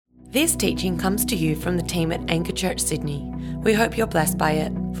This teaching comes to you from the team at Anchor Church Sydney. We hope you're blessed by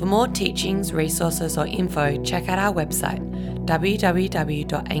it. For more teachings, resources or info, check out our website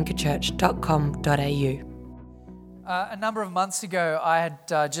www.anchorchurch.com.au. A number of months ago, I had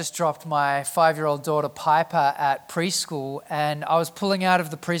just dropped my 5-year-old daughter Piper at preschool, and I was pulling out of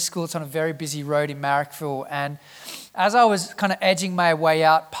the preschool. It's on a very busy road in Marrickville, and as I was kind of edging my way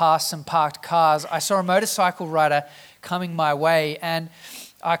out past some parked cars, I saw a motorcycle rider coming my way, and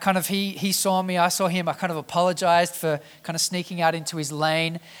he saw me, I saw him, I kind of apologized for kind of sneaking out into his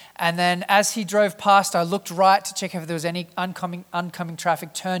lane. And then as he drove past, I looked right to check if there was any oncoming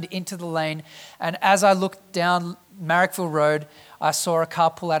traffic, turned into the lane. And as I looked down Marrickville Road, I saw a car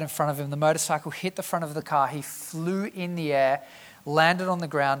pull out in front of him. The motorcycle hit the front of the car. He flew in the air, landed on the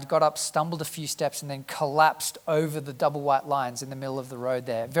ground, got up, stumbled a few steps, and then collapsed over the double white lines in the middle of the road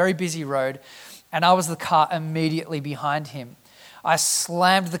there. Very busy road. And I was the car immediately behind him. I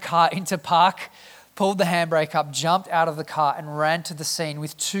slammed the car into park, pulled the handbrake up, jumped out of the car and ran to the scene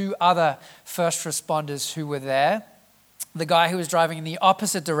with 2 other first responders who were there. The guy who was driving in the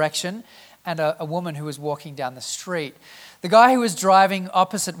opposite direction and a woman who was walking down the street. The guy who was driving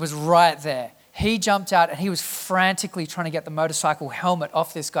opposite was right there. He jumped out and he was frantically trying to get the motorcycle helmet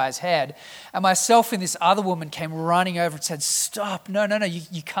off this guy's head. And myself and this other woman came running over and said, "Stop, no,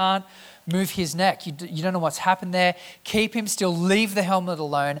 you can't move his neck. You don't know what's happened there. Keep him still, leave the helmet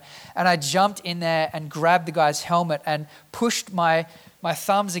alone." And I jumped in there and grabbed the guy's helmet and pushed my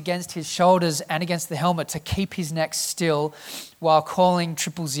thumbs against his shoulders and against the helmet to keep his neck still while calling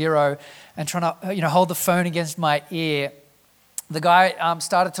 000 and trying to hold the phone against my ear. The guy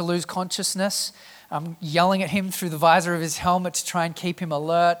started to lose consciousness. I'm yelling at him through the visor of his helmet to try and keep him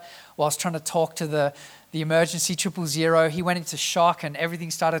alert whilst trying to talk to the emergency 000. He went into shock and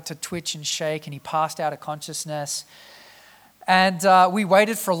everything started to twitch and shake and he passed out of consciousness. And we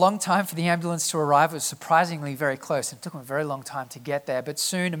waited for a long time for the ambulance to arrive. It was surprisingly very close. It took them a very long time to get there. But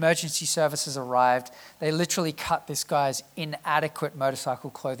soon emergency services arrived. They literally cut this guy's inadequate motorcycle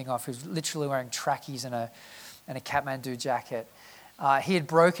clothing off. He was literally wearing trackies and a Kathmandu jacket. He had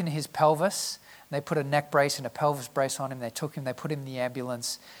broken his pelvis. They put a neck brace and a pelvis brace on him. They put him in the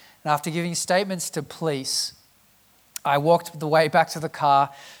ambulance. And after giving statements to police, I walked the way back to the car,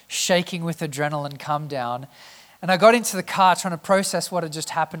 shaking with adrenaline come down. And I got into the car trying to process what had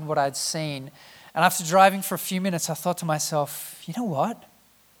just happened, what I'd seen. And after driving for a few minutes, I thought to myself, you know what?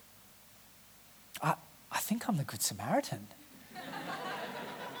 I think I'm the Good Samaritan.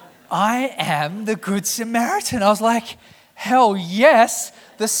 I am the Good Samaritan. I was like, hell yes.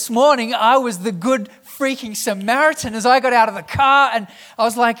 This morning I was the good freaking Samaritan as I got out of the car, and I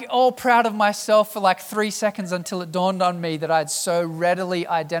was like all proud of myself for like 3 seconds until it dawned on me that I'd so readily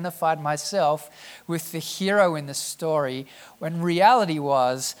identified myself with the hero in the story, when reality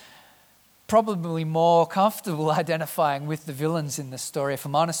was probably more comfortable identifying with the villains in the story, if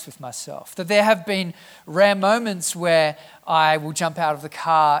I'm honest with myself. That there have been rare moments where I will jump out of the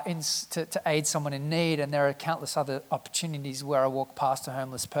car to aid someone in need, and there are countless other opportunities where I walk past a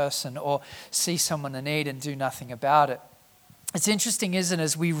homeless person or see someone in need and do nothing about it. It's interesting, isn't it?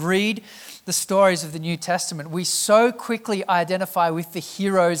 As we read the stories of the New Testament, we so quickly identify with the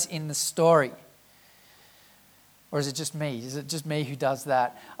heroes in the story. Or is it just me? Is it just me who does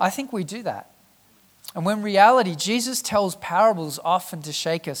that? I think we do that. And when reality, Jesus tells parables often to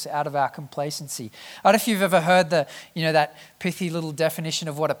shake us out of our complacency. I don't know if you've ever heard that pithy little definition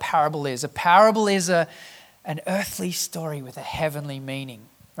of what a parable is. A parable is an earthly story with a heavenly meaning.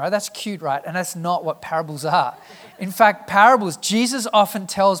 Right? That's cute, right? And that's not what parables are. In fact, Jesus often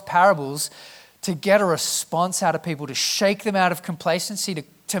tells parables to get a response out of people, to shake them out of complacency,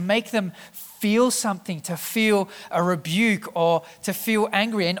 to make them feel something, to feel a rebuke or to feel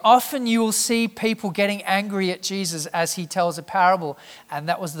angry. And often you will see people getting angry at Jesus as he tells a parable. And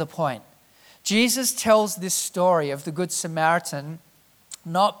that was the point. Jesus tells this story of the Good Samaritan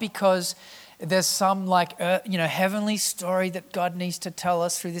not because there's some heavenly story that God needs to tell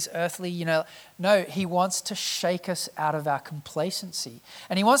us through this earthly, No, he wants to shake us out of our complacency.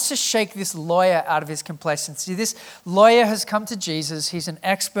 And he wants to shake this lawyer out of his complacency. This lawyer has come to Jesus. He's an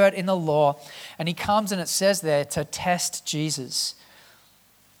expert in the law. And he comes, and it says there, to test Jesus.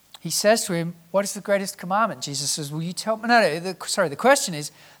 He says to him, "What is the greatest commandment?" Jesus says, "Will you tell me?" The question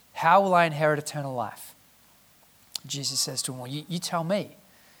is, "How will I inherit eternal life?" Jesus says to him, "Well, you tell me."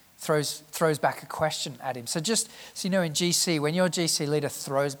 Throws back a question at him. So just so you know, in GC, when your GC leader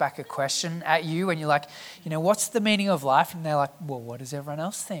throws back a question at you and you're like, what's the meaning of life? And they're like, well, what does everyone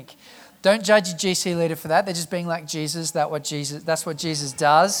else think? Don't judge your GC leader for that. They're just being like Jesus. That's what Jesus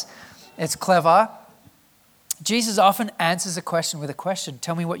does. It's clever. Jesus often answers a question with a question.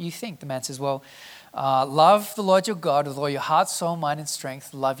 Tell me what you think. The man says, well, love the Lord your God with all your heart, soul, mind, and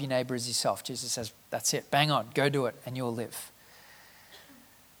strength. Love your neighbor as yourself. Jesus says, that's it. Bang on. Go do it and you'll live.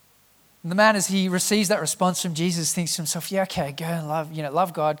 And the man, as he receives that response from Jesus, thinks to himself, yeah, okay, go and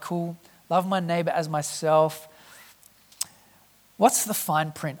love God, cool. Love my neighbor as myself. What's the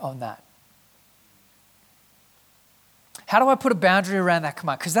fine print on that? How do I put a boundary around that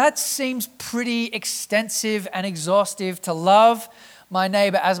command? Because that seems pretty extensive and exhaustive, to love my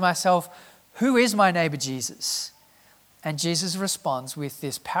neighbor as myself. Who is my neighbor, Jesus? And Jesus responds with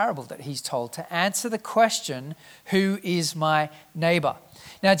this parable that he's told to answer the question, who is my neighbor?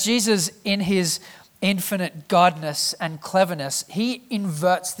 Now, Jesus, in his infinite godness and cleverness, he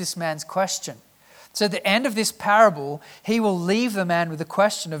inverts this man's question. So at the end of this parable, he will leave the man with the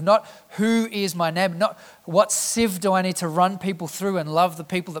question of not who is my neighbor, not what sieve do I need to run people through and love the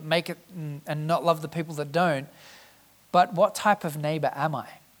people that make it and not love the people that don't, but what type of neighbor am I?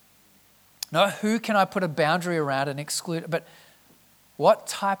 Not who can I put a boundary around and exclude, but what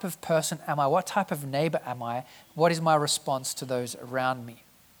type of person am I? What type of neighbor am I? What is my response to those around me?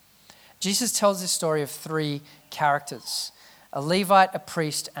 Jesus tells this story of three characters: a Levite, a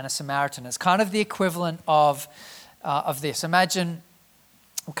priest, and a Samaritan. It's kind of the equivalent of this. Imagine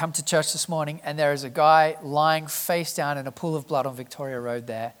we'll come to church this morning and there is a guy lying face down in a pool of blood on Victoria Road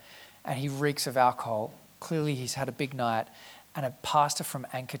there, and he reeks of alcohol. Clearly he's had a big night, and a pastor from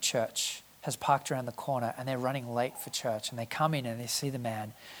Anchor Church has parked around the corner and they're running late for church, and they come in and they see the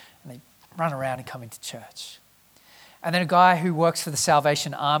man and they run around and come into church. And then a guy who works for the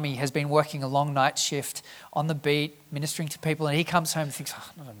Salvation Army has been working a long night shift on the beat, ministering to people, and he comes home and thinks,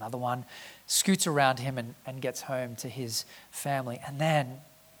 oh, not another one, scoots around him and gets home to his family. And then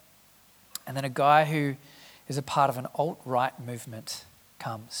a guy who is a part of an alt-right movement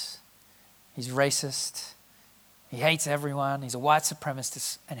comes. He's racist, he hates everyone, he's a white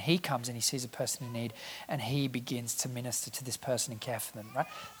supremacist, and he comes and he sees a person in need and he begins to minister to this person and care for them, right?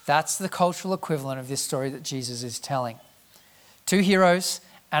 That's the cultural equivalent of this story that Jesus is telling. Two heroes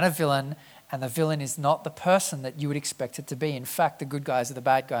and a villain, and the villain is not the person that you would expect it to be. In fact, the good guys are the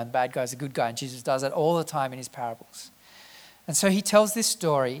bad guy and the bad guy is the good guy, and Jesus does that all the time in his parables. And so he tells this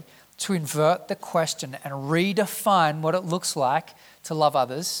story to invert the question and redefine what it looks like to love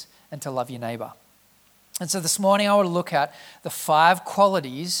others and to love your neighbor. And so this morning I want to look at the 5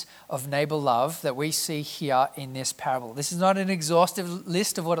 qualities of neighbor love that we see here in this parable. This is not an exhaustive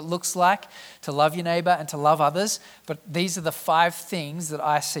list of what it looks like to love your neighbor and to love others, but these are the 5 things that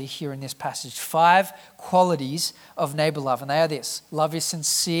I see here in this passage. 5 qualities of neighbor love, and they are this: love is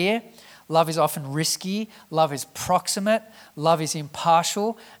sincere, love is often risky, love is proximate, love is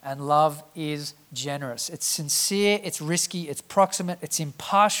impartial, and love is generous. It's sincere, it's risky, it's proximate, it's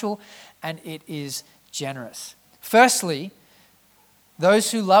impartial, and it is generous. Firstly,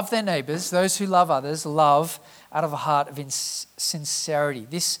 those who love their neighbors, those who love others, love out of a heart of sincerity.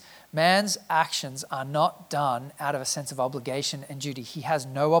 This man's actions are not done out of a sense of obligation and duty. He has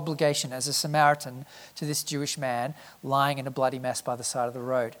no obligation as a Samaritan to this Jewish man lying in a bloody mess by the side of the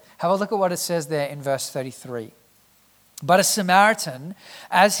road. Have a look at what it says there in verse 33. But a Samaritan,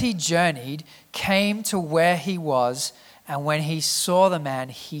 as he journeyed, came to where he was, and when he saw the man,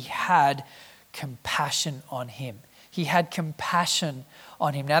 he had compassion on him. He had compassion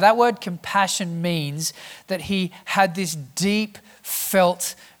on him. Now that word compassion means that he had this deep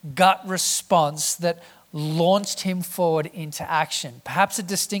felt gut response that launched him forward into action. Perhaps a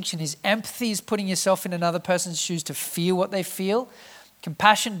distinction is empathy is putting yourself in another person's shoes to feel what they feel.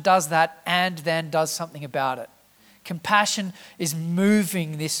 Compassion does that and then does something about it. Compassion is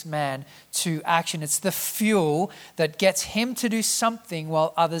moving this man to action. It's the fuel that gets him to do something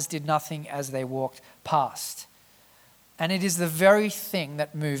while others did nothing as they walked past. And it is the very thing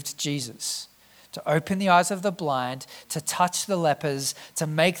that moved Jesus: to open the eyes of the blind, to touch the lepers, to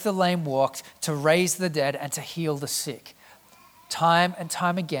make the lame walk, to raise the dead, and to heal the sick. Time and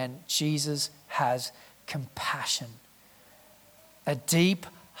time again, Jesus has compassion. A deep,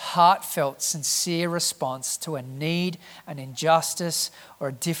 heartfelt, sincere response to a need, an injustice, or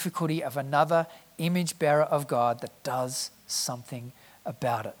a difficulty of another image bearer of God that does something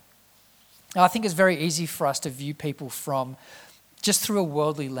about it. Now, I think it's very easy for us to view people from just through a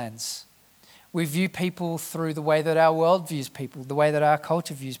worldly lens. We view people through the way that our world views people, the way that our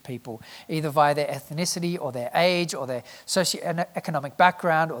culture views people, either via their ethnicity or their age or their socioeconomic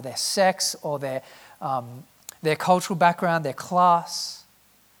background or their sex or their cultural background, their class.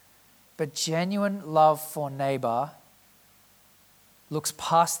 But genuine love for neighbor looks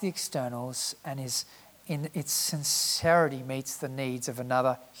past the externals and is in its sincerity meets the needs of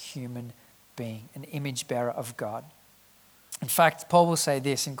another human being, an image bearer of God. In fact, Paul will say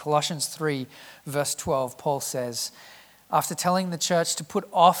this in Colossians 3, verse 12. Paul says, after telling the church to put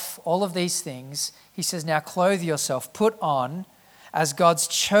off all of these things, he says, now clothe yourself, put on as God's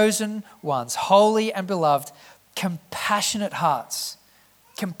chosen ones, holy and beloved, compassionate hearts,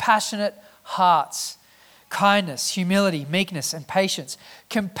 kindness, humility, meekness, and patience.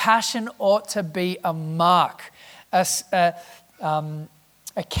 Compassion ought to be a mark, a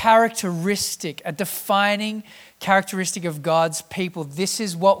characteristic, a defining characteristic of God's people. This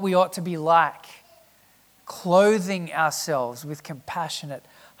is what we ought to be like, clothing ourselves with compassionate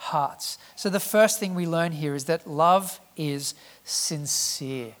hearts. So the first thing we learn here is that love is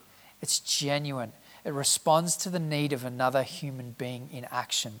sincere. It's genuine. It responds to the need of another human being in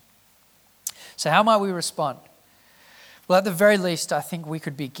action. So how might we respond? Well, at the very least, I think we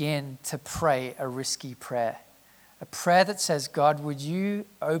could begin to pray a risky prayer. A prayer that says, God, would you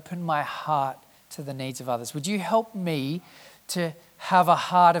open my heart to the needs of others? Would you help me to have a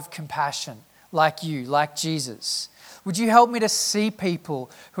heart of compassion like you, like Jesus? Would you help me to see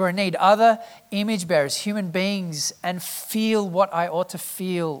people who are in need, other image bearers, human beings, and feel what I ought to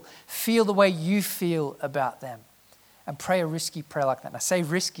feel the way you feel about them, and pray a risky prayer like that? And I say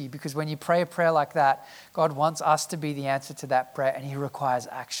risky because when you pray a prayer like that, God wants us to be the answer to that prayer, and he requires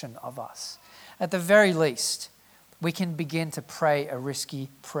action of us. At the very least, we can begin to pray a risky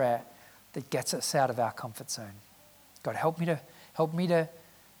prayer that gets us out of our comfort zone. God, help me to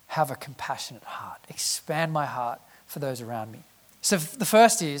have a compassionate heart. Expand my heart for those around me. So the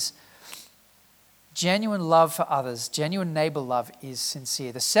first is genuine love for others. Genuine neighbor love is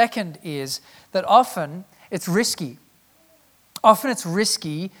sincere. The second is that often it's risky. Often it's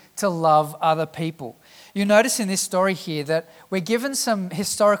risky to love other people. You notice in this story here that we're given some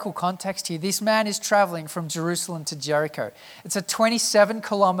historical context here. This man is traveling from Jerusalem to Jericho. It's a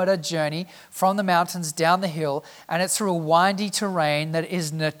 27-kilometer journey from the mountains down the hill, and it's through a windy terrain that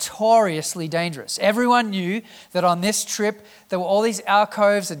is notoriously dangerous. Everyone knew that on this trip there were all these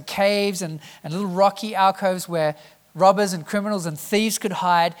alcoves and caves and little rocky alcoves where robbers and criminals and thieves could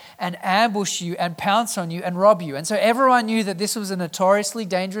hide and ambush you and pounce on you and rob you. And so everyone knew that this was a notoriously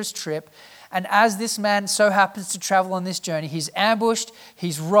dangerous trip. And as this man so happens to travel on this journey, he's ambushed,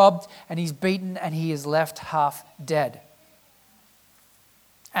 he's robbed, and he's beaten, and he is left half dead.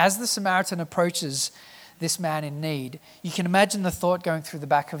 As the Samaritan approaches this man in need, you can imagine the thought going through the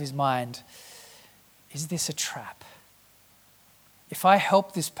back of his mind, is this a trap? If I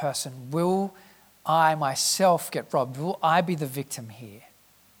help this person, will I myself get robbed? Will I be the victim here?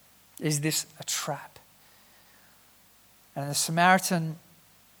 Is this a trap? And the Samaritan,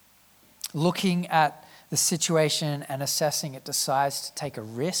 looking at the situation and assessing it, decides to take a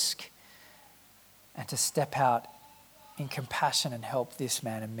risk and to step out in compassion and help this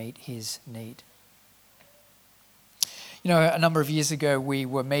man and meet his need. You know, a number of years ago, we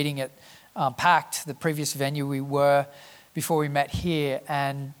were meeting at Pact, the previous venue we were before we met here.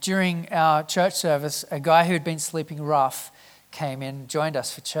 And during our church service, a guy who had been sleeping rough came in, joined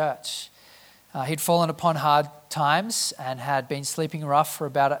us for church. He'd fallen upon hard times and had been sleeping rough for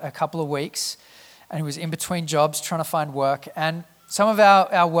about a couple of weeks. And he was in between jobs trying to find work. And some of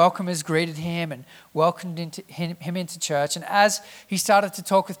our welcomers greeted him and welcomed him into church. And as he started to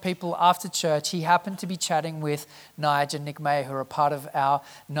talk with people after church, he happened to be chatting with Nige and Nick May, who are a part of our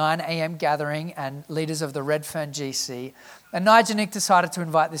 9 a.m. gathering and leaders of the Redfern GC. And Nige and Nick decided to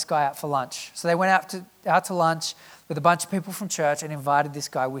invite this guy out for lunch. So they went out to lunch with a bunch of people from church and invited this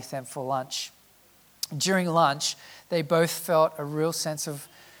guy with them for lunch. During lunch, they both felt a real sense of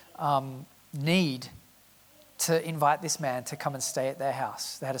need to invite this man to come and stay at their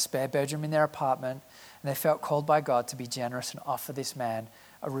house. They had a spare bedroom in their apartment, and they felt called by God to be generous and offer this man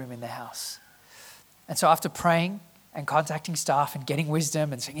a room in their house. And so after praying and contacting staff and getting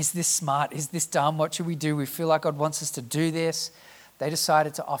wisdom and saying, is this smart? Is this dumb? What should we do? We feel like God wants us to do this. They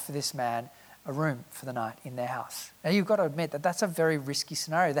decided to offer this man a room for the night in their house. Now you've got to admit that that's a very risky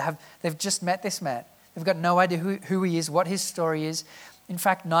scenario. They've just met this man. They've got no idea who he is, what his story is. In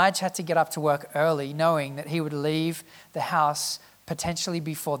fact, Nige had to get up to work early knowing that he would leave the house potentially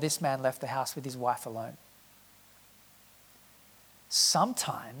before this man left the house with his wife alone.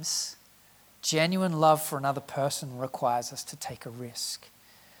 Sometimes genuine love for another person requires us to take a risk.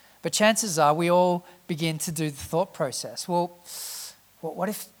 But chances are we all begin to do the thought process. Well, what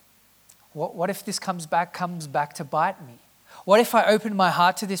if this comes back to bite me? What if I open my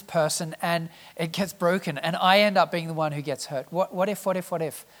heart to this person and it gets broken and I end up being the one who gets hurt? What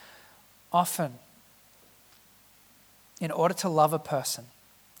if? Often, in order to love a person,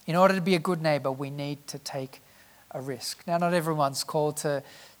 in order to be a good neighbor, we need to take a risk. Now, not everyone's called to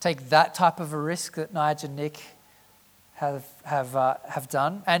take that type of a risk that Nige and Nick have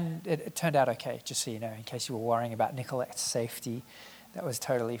done, and it turned out okay, just so you know, in case you were worrying about Nicolette's safety. That was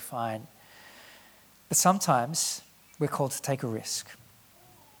totally fine. But sometimes we're called to take a risk.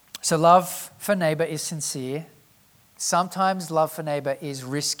 So love for neighbor is sincere. Sometimes love for neighbor is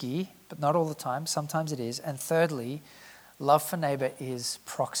risky, but not all the time. Sometimes it is. And thirdly, love for neighbor is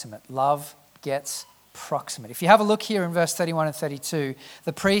proximate. Love gets proximate. If you have a look here in verse 31 and 32,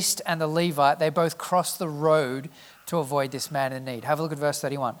 the priest and the Levite, they both cross the road to avoid this man in need. Have a look at verse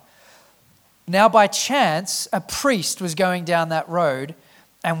 31. Now by chance, a priest was going down that road,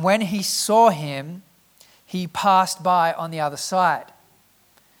 and when he saw him, he passed by on the other side.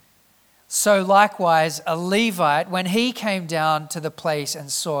 So likewise, a Levite, when he came down to the place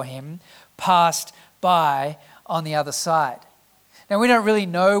and saw him, passed by on the other side. Now, we don't really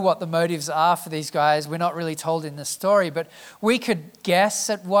know what the motives are for these guys. We're not really told in the story, but we could guess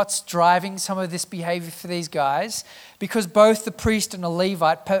at what's driving some of this behavior for these guys, because both the priest and the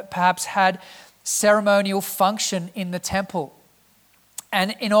Levite perhaps had ceremonial function in the temple.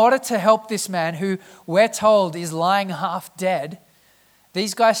 And in order to help this man, who we're told is lying half dead,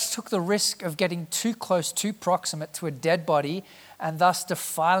 these guys took the risk of getting too close, too proximate to a dead body, and thus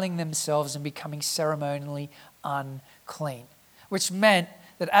defiling themselves and becoming ceremonially unclean. Which meant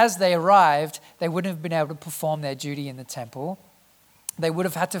that as they arrived, they wouldn't have been able to perform their duty in the temple. They would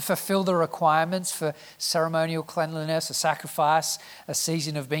have had to fulfill the requirements for ceremonial cleanliness, a sacrifice, a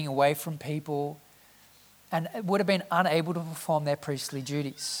season of being away from people, and would have been unable to perform their priestly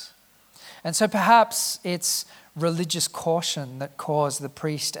duties. And so perhaps it's religious caution that caused the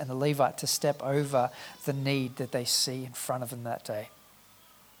priest and the Levite to step over the need that they see in front of them that day.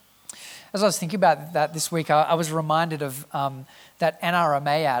 As I was thinking about that this week, I was reminded of that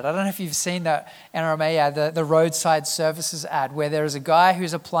NRMA ad. I don't know if you've seen that NRMA ad, the roadside services ad, where there is a guy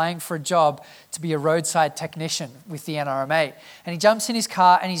who's applying for a job to be a roadside technician with the NRMA. And he jumps in his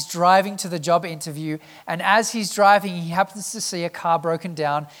car and he's driving to the job interview. And as he's driving, he happens to see a car broken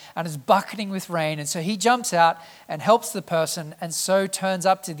down and is bucketing with rain. And so he jumps out and helps the person, and so turns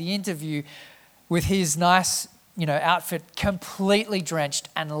up to the interview with his nice, outfit completely drenched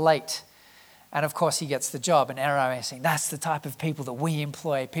and late. And of course, he gets the job. And NRMA is saying, that's the type of people that we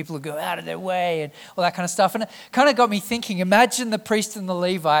employ, people who go out of their way and all that kind of stuff. And it kind of got me thinking, imagine the priest and the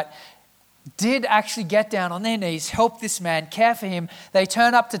Levite did actually get down on their knees, help this man, care for him. They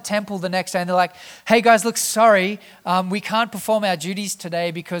turn up to temple the next day and they're like, hey guys, look, sorry, we can't perform our duties today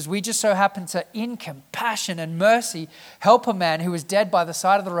because we just so happen to, in compassion and mercy, help a man who was dead by the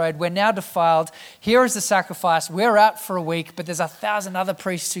side of the road. We're now defiled. Here is the sacrifice. We're out for a week, but there's 1,000 other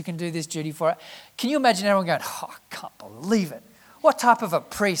priests who can do this duty for it. Can you imagine everyone going, oh, I can't believe it. What type of a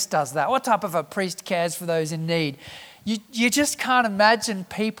priest does that? What type of a priest cares for those in need? You just can't imagine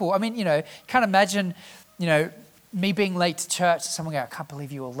people. I mean, can't imagine, me being late to church. Someone go, I can't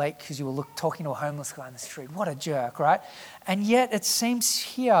believe you were late because you were talking to a homeless guy on the street. What a jerk, right? And yet it seems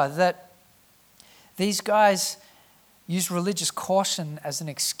here that these guys use religious caution as an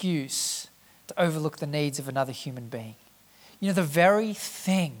excuse to overlook the needs of another human being. The very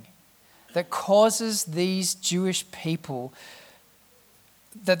thing that causes these Jewish people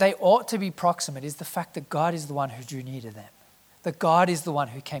that they ought to be proximate is the fact that God is the one who drew near to them. That God is the one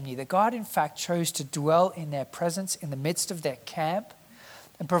who came near. That God, in fact, chose to dwell in their presence in the midst of their camp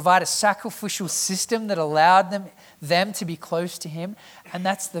and provide a sacrificial system that allowed them to be close to him. And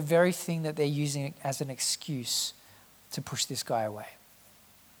that's the very thing that they're using as an excuse to push this guy away.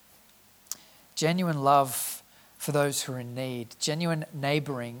 Genuine love for those who are in need, genuine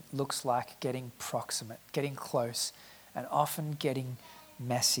neighboring looks like getting proximate, getting close, and often getting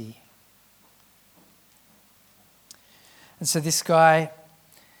messy. And so this guy,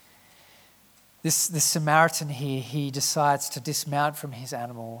 this Samaritan here, he decides to dismount from his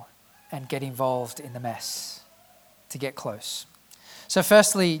animal and get involved in the mess, to get close. So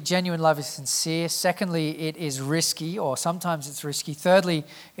firstly, genuine love is sincere. Secondly, it is risky, or sometimes it's risky. Thirdly,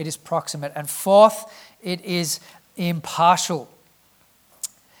 it is proximate. And fourth, it is impartial.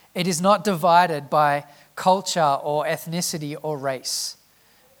 It is not divided by culture or ethnicity or race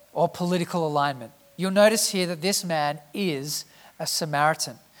or political alignment. You'll notice here that this man is a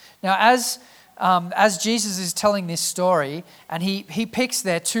Samaritan. Now, as Jesus is telling this story, and he picks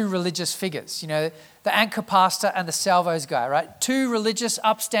their two religious figures, the anchor pastor and the salvos guy, right? Two religious,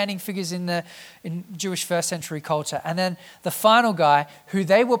 upstanding figures in Jewish first century culture. And then the final guy, who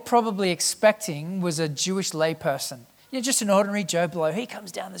they were probably expecting was a Jewish layperson. Just an ordinary Joe Blow. He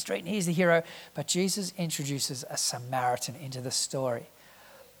comes down the street and he's the hero. But Jesus introduces a Samaritan into the story.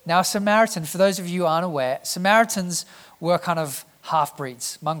 Now, a Samaritan, for those of you who aren't aware, Samaritans were kind of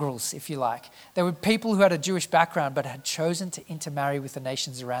half-breeds, mongrels, if you like. They were people who had a Jewish background but had chosen to intermarry with the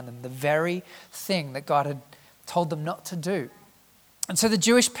nations around them, the very thing that God had told them not to do. And so the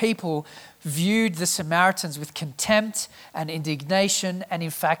Jewish people viewed the Samaritans with contempt and indignation and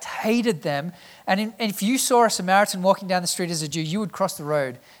in fact hated them. And if you saw a Samaritan walking down the street as a Jew, you would cross the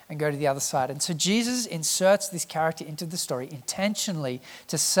road and go to the other side. And so Jesus inserts this character into the story intentionally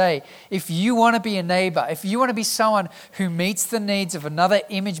to say, if you want to be a neighbor, if you want to be someone who meets the needs of another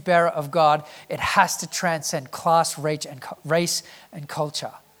image bearer of God, it has to transcend class, race, and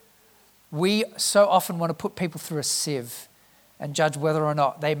culture. We so often want to put people through a sieve and judge whether or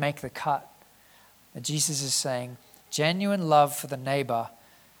not they make the cut. But Jesus is saying, genuine love for the neighbor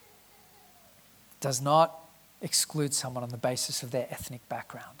does not exclude someone on the basis of their ethnic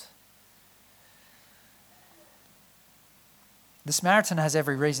background. The Samaritan has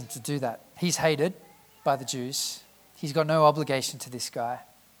every reason to do that. He's hated by the Jews. He's got no obligation to this guy.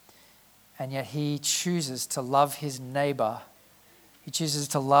 And yet he chooses to love his neighbor. He chooses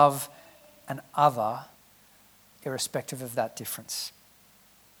to love an other irrespective of that difference.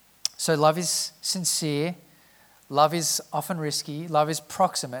 So love is sincere, love is often risky, love is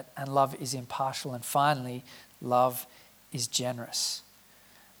proximate, and love is impartial. And finally, love is generous.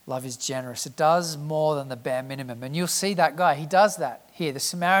 Love is generous. It does more than the bare minimum. And you'll see that guy, he does that here. The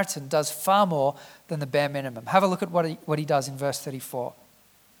Samaritan does far more than the bare minimum. Have a look at what he does in verse 34.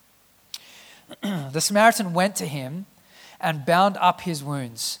 The Samaritan went to him and bound up his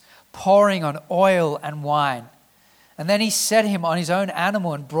wounds, pouring on oil and wine. And then he set him on his own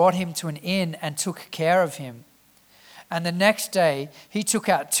animal and brought him to an inn and took care of him. And the next day he took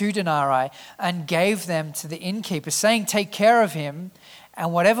out 2 denarii and gave them to the innkeeper, saying, take care of him,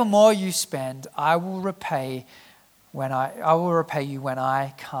 and whatever more you spend, I will repay you when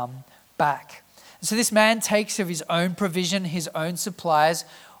I come back. And so this man takes of his own provision, his own supplies,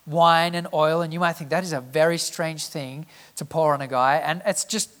 wine and oil, and you might think that is a very strange thing to pour on a guy, and it's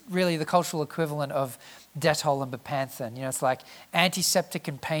just really the cultural equivalent of Dettol and Bepanthen. It's like antiseptic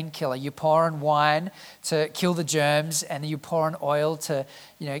and painkiller. You pour on wine to kill the germs, and then you pour on oil to,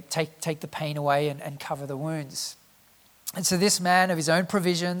 take the pain away and cover the wounds. And so this man, of his own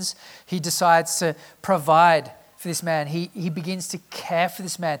provisions, he decides to provide for this man. He begins to care for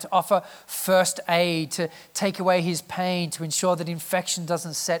this man, to offer first aid, to take away his pain, to ensure that infection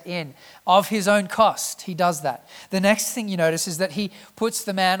doesn't set in. Of his own cost, he does that. The next thing you notice is that he puts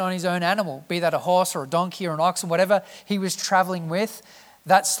the man on his own animal, be that a horse or a donkey or an ox or whatever he was traveling with.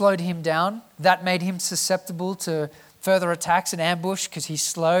 That slowed him down. That made him susceptible to further attacks and ambush because he's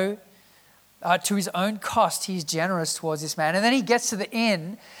slow. To his own cost, he's generous towards this man. And then he gets to the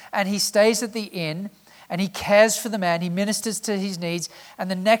inn and he stays at the inn and he cares for the man. He ministers to his needs.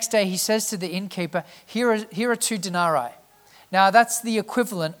 And the next day he says to the innkeeper, here are 2 denarii. Now that's the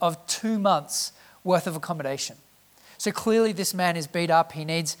equivalent of 2 months worth of accommodation. So clearly this man is beat up. He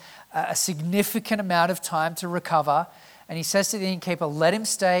needs a significant amount of time to recover. And he says to the innkeeper, let him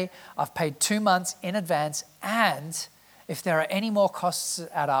stay. I've paid 2 months in advance. And if there are any more costs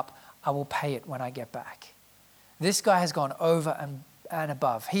that add up, I will pay it when I get back. This guy has gone over and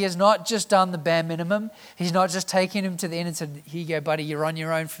above. He has not just done the bare minimum. He's not just taken him to the inn and said, here you go, buddy, you're on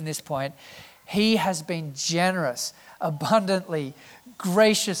your own from this point. He has been generous, abundantly,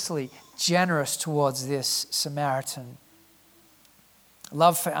 graciously generous towards this Samaritan.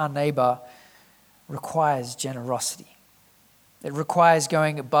 Love for our neighbor requires generosity. It requires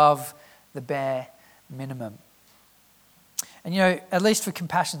going above the bare minimum. And at least for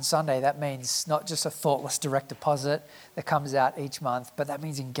Compassion Sunday, that means not just a thoughtless direct deposit that comes out each month, but that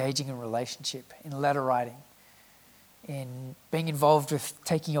means engaging in relationship, in letter writing, in being involved with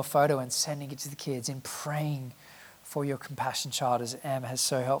taking your photo and sending it to the kids, in praying for your compassion child, as Am has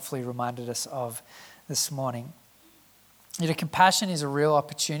so helpfully reminded us of this morning. Compassion is a real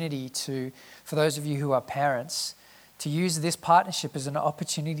opportunity for those of you who are parents, to use this partnership as an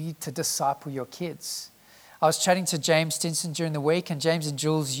opportunity to disciple your kids. I was chatting to James Stinson during the week, and James and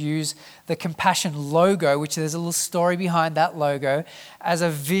Jules use the Compassion logo, which there's a little story behind that logo, as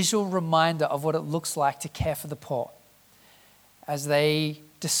a visual reminder of what it looks like to care for the poor. As they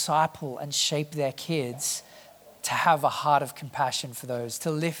disciple and shape their kids to have a heart of compassion for those,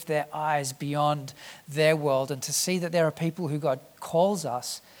 to lift their eyes beyond their world and to see that there are people who God calls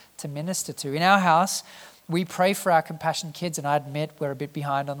us to minister to. In our house, we pray for our Compassion kids, and I admit we're a bit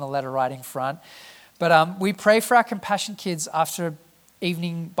behind on the letter writing front. But we pray for our Compassion kids after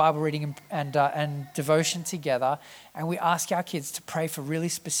evening Bible reading and devotion together, and we ask our kids to pray for really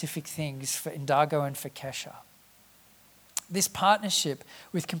specific things for Indago and for Kesha. This partnership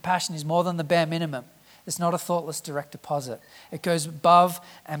with compassion is more than the bare minimum. It's not a thoughtless direct deposit. It goes above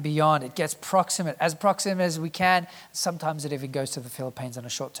and beyond. It gets proximate as we can. Sometimes it even goes to the Philippines on a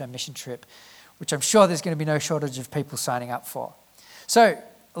short-term mission trip, which I'm sure there's going to be no shortage of people signing up for. So,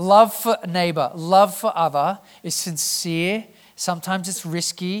 love for neighbor, love for other is sincere. Sometimes it's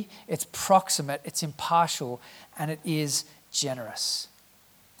risky, it's proximate, it's impartial, and it is generous.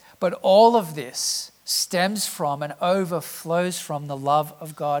 But all of this stems from and overflows from the love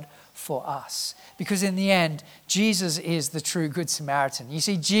of God for us. Because in the end, Jesus is the true Good Samaritan. You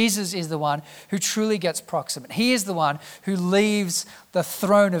see, Jesus is the one who truly gets proximate. He is the one who leaves the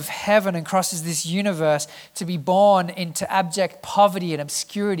throne of heaven and crosses this universe to be born into abject poverty and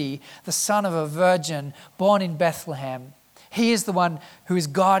obscurity, the son of a virgin born in Bethlehem. He is the one who is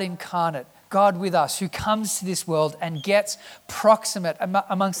God incarnate, God with us, who comes to this world and gets proximate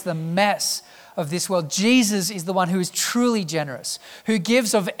amongst the mess of this world. Jesus is the one who is truly generous, who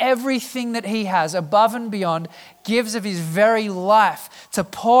gives of everything that he has above and beyond, gives of his very life to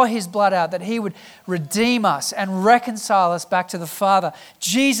pour his blood out that he would redeem us and reconcile us back to the Father.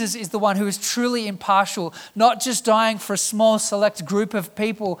 Jesus is the one who is truly impartial, not just dying for a small select group of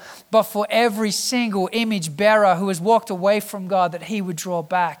people, but for every single image bearer who has walked away from God, that he would draw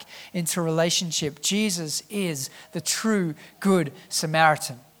back into relationship. Jesus is the true Good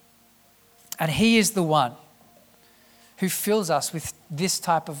Samaritan. And he is the one who fills us with this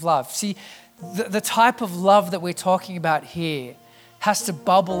type of love. See, the type of love that we're talking about here has to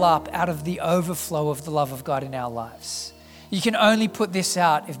bubble up out of the overflow of the love of God in our lives. You can only put this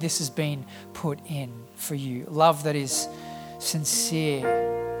out if this has been put in for you. Love that is sincere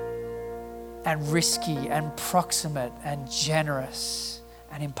and risky and proximate and generous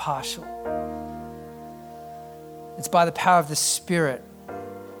and impartial. It's by the power of the Spirit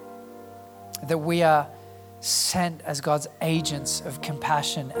that we are sent as God's agents of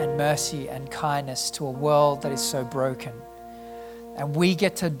compassion and mercy and kindness to a world that is so broken. And we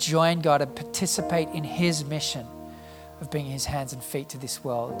get to join God and participate in his mission of being his hands and feet to this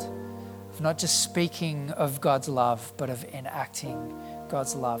world, of not just speaking of God's love, but of enacting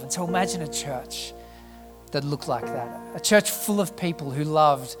God's love. And so imagine a church that looked like that, a church full of people who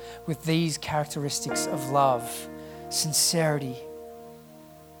loved with these characteristics of love, sincerity,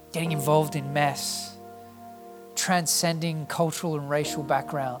 getting involved in mess, transcending cultural and racial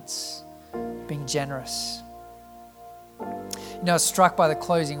backgrounds, being generous. You know, I was struck by the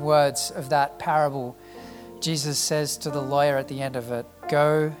closing words of that parable. Jesus says to the lawyer at the end of it,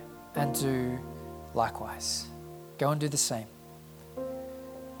 "Go and do likewise." Go and do the same.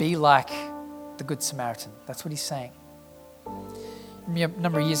 Be like the Good Samaritan. That's what he's saying. A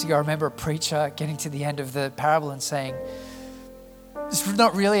number of years ago, I remember a preacher getting to the end of the parable and saying, it's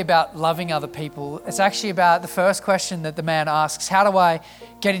not really about loving other people. It's actually about the first question that the man asks: how do I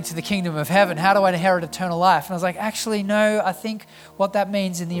get into the kingdom of heaven? How do I inherit eternal life? And I was like, actually, no, I think what that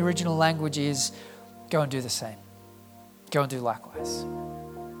means in the original language is go and do the same. Go and do likewise.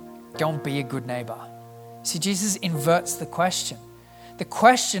 Go and be a good neighbor. See, Jesus inverts the question. The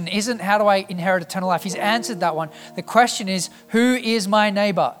question isn't how do I inherit eternal life? He's answered that one. The question is, who is my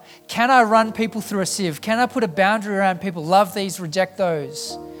neighbor? Can I run people through a sieve? Can I put a boundary around people? Love these, reject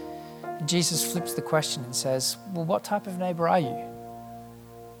those. And Jesus flips the question and says, well, what type of neighbor are you?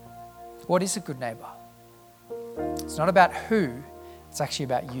 What is a good neighbor? It's not about who, it's actually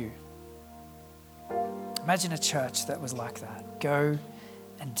about you. Imagine a church that was like that. Go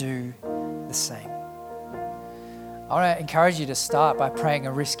and do the same. I want to encourage you to start by praying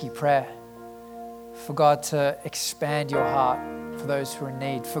a risky prayer for God to expand your heart for those who are in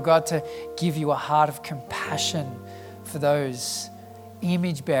need, for God to give you a heart of compassion for those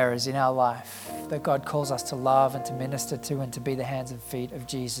image bearers in our life that God calls us to love and to minister to and to be the hands and feet of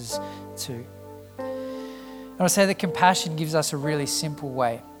Jesus to. I want to say that compassion gives us a really simple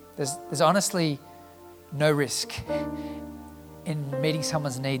way. There's honestly no risk in meeting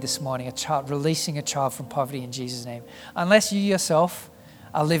someone's need this morning, releasing a child from poverty in Jesus' name. Unless you yourself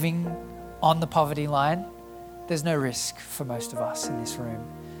are living on the poverty line, there's no risk for most of us in this room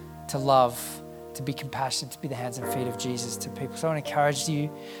to love, to be compassionate, to be the hands and feet of Jesus to people. So I want to encourage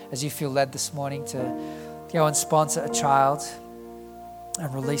you, as you feel led this morning, to go and sponsor a child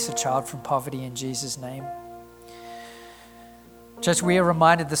and release a child from poverty in Jesus' name. Church, we are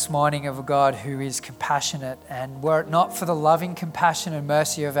reminded this morning of a God who is compassionate, and were it not for the loving compassion and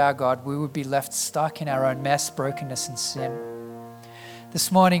mercy of our God, we would be left stuck in our own mess, brokenness, and sin.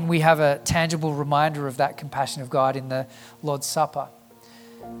 This morning we have a tangible reminder of that compassion of God in the Lord's Supper.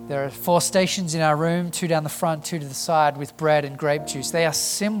 There are 4 stations in our room, 2 down the front, 2 to the side, with bread and grape juice. They are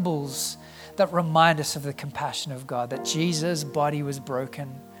symbols that remind us of the compassion of God, that Jesus' body was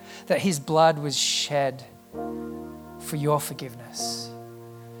broken, that his blood was shed for your forgiveness.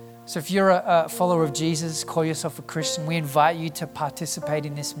 So if you're a follower of Jesus, call yourself a Christian, we invite you to participate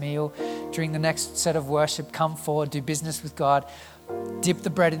in this meal during the next set of worship. Come forward, do business with God, dip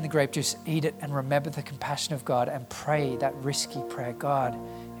the bread in the grape juice, eat it, and remember the compassion of God and pray that risky prayer. God,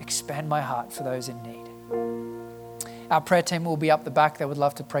 expand my heart for those in need. Our prayer team will be up the back. They would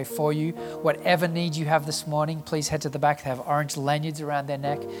love to pray for you. Whatever need you have this morning, please head to the back. They have orange lanyards around their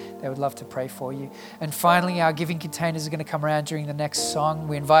neck. They would love to pray for you. And finally, our giving containers are going to come around during the next song.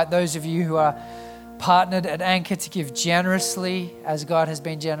 We invite those of you who are partnered at Anchor to give generously as God has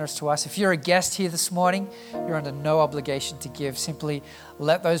been generous to us. If you're a guest here this morning, you're under no obligation to give. Simply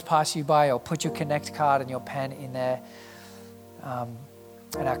let those pass you by or put your Connect card and your pen in there.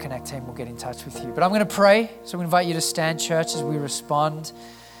 And our Connect team will get in touch with you. But I'm going to pray, so we invite you to stand, church, as we respond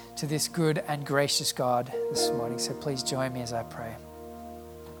to this good and gracious God this morning. So please join me as I pray.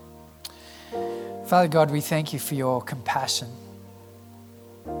 Father God, we thank you for your compassion.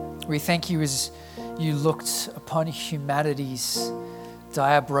 We thank you as you looked upon humanity's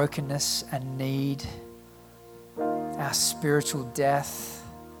dire brokenness and need, our spiritual death,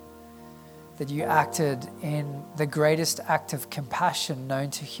 that you acted in the greatest act of compassion known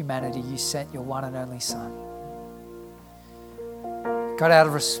to humanity. You sent your one and only Son. God, out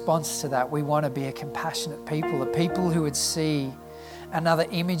of response to that, we want to be a compassionate people, a people who would see another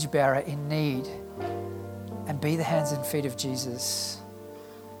image bearer in need and be the hands and feet of Jesus.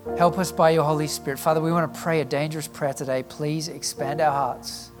 Help us by your Holy Spirit. Father, we want to pray a dangerous prayer today. Please expand our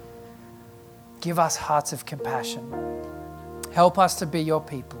hearts. Give us hearts of compassion. Help us to be your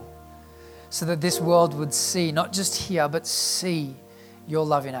people, so that this world would see, not just hear, but see your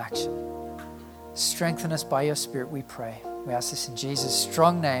love in action. Strengthen us by your Spirit, we pray. We ask this in Jesus'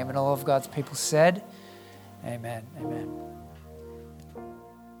 strong name, and all of God's people said, amen, amen.